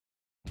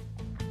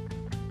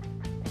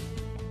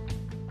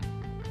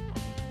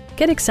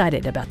Get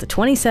excited about the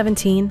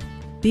 2017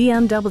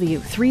 BMW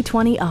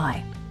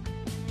 320i.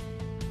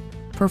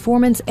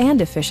 Performance and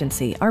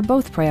efficiency are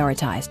both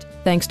prioritized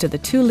thanks to the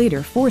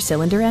 2-liter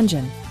 4-cylinder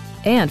engine.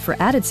 And for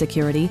added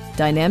security,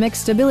 dynamic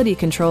stability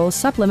control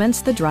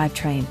supplements the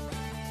drivetrain.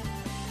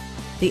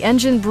 The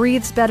engine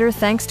breathes better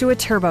thanks to a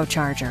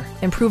turbocharger,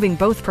 improving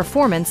both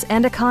performance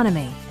and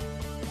economy.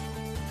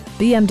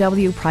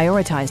 BMW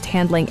prioritized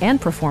handling and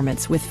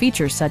performance with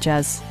features such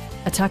as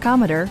a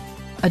tachometer,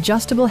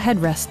 adjustable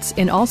headrests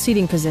in all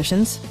seating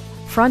positions,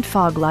 front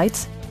fog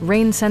lights,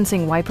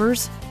 rain-sensing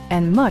wipers,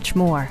 and much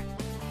more.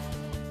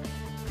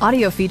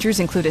 Audio features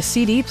include a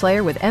CD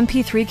player with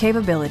MP3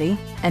 capability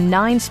and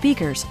 9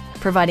 speakers,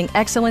 providing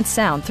excellent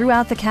sound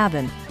throughout the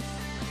cabin.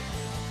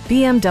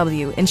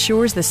 BMW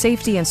ensures the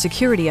safety and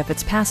security of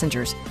its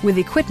passengers with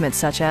equipment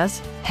such as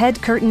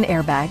head curtain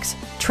airbags,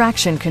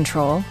 traction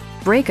control,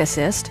 brake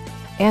assist,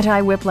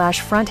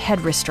 anti-whiplash front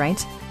head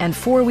restraints, and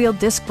 4-wheel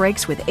disc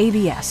brakes with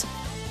ABS.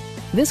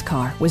 This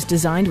car was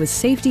designed with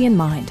safety in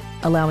mind,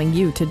 allowing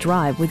you to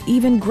drive with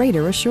even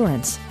greater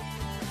assurance.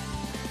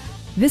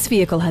 This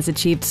vehicle has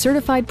achieved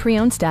certified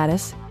pre-owned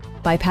status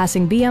by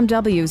passing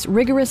BMW's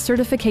rigorous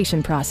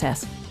certification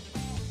process.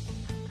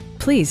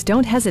 Please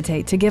don't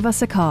hesitate to give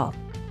us a call.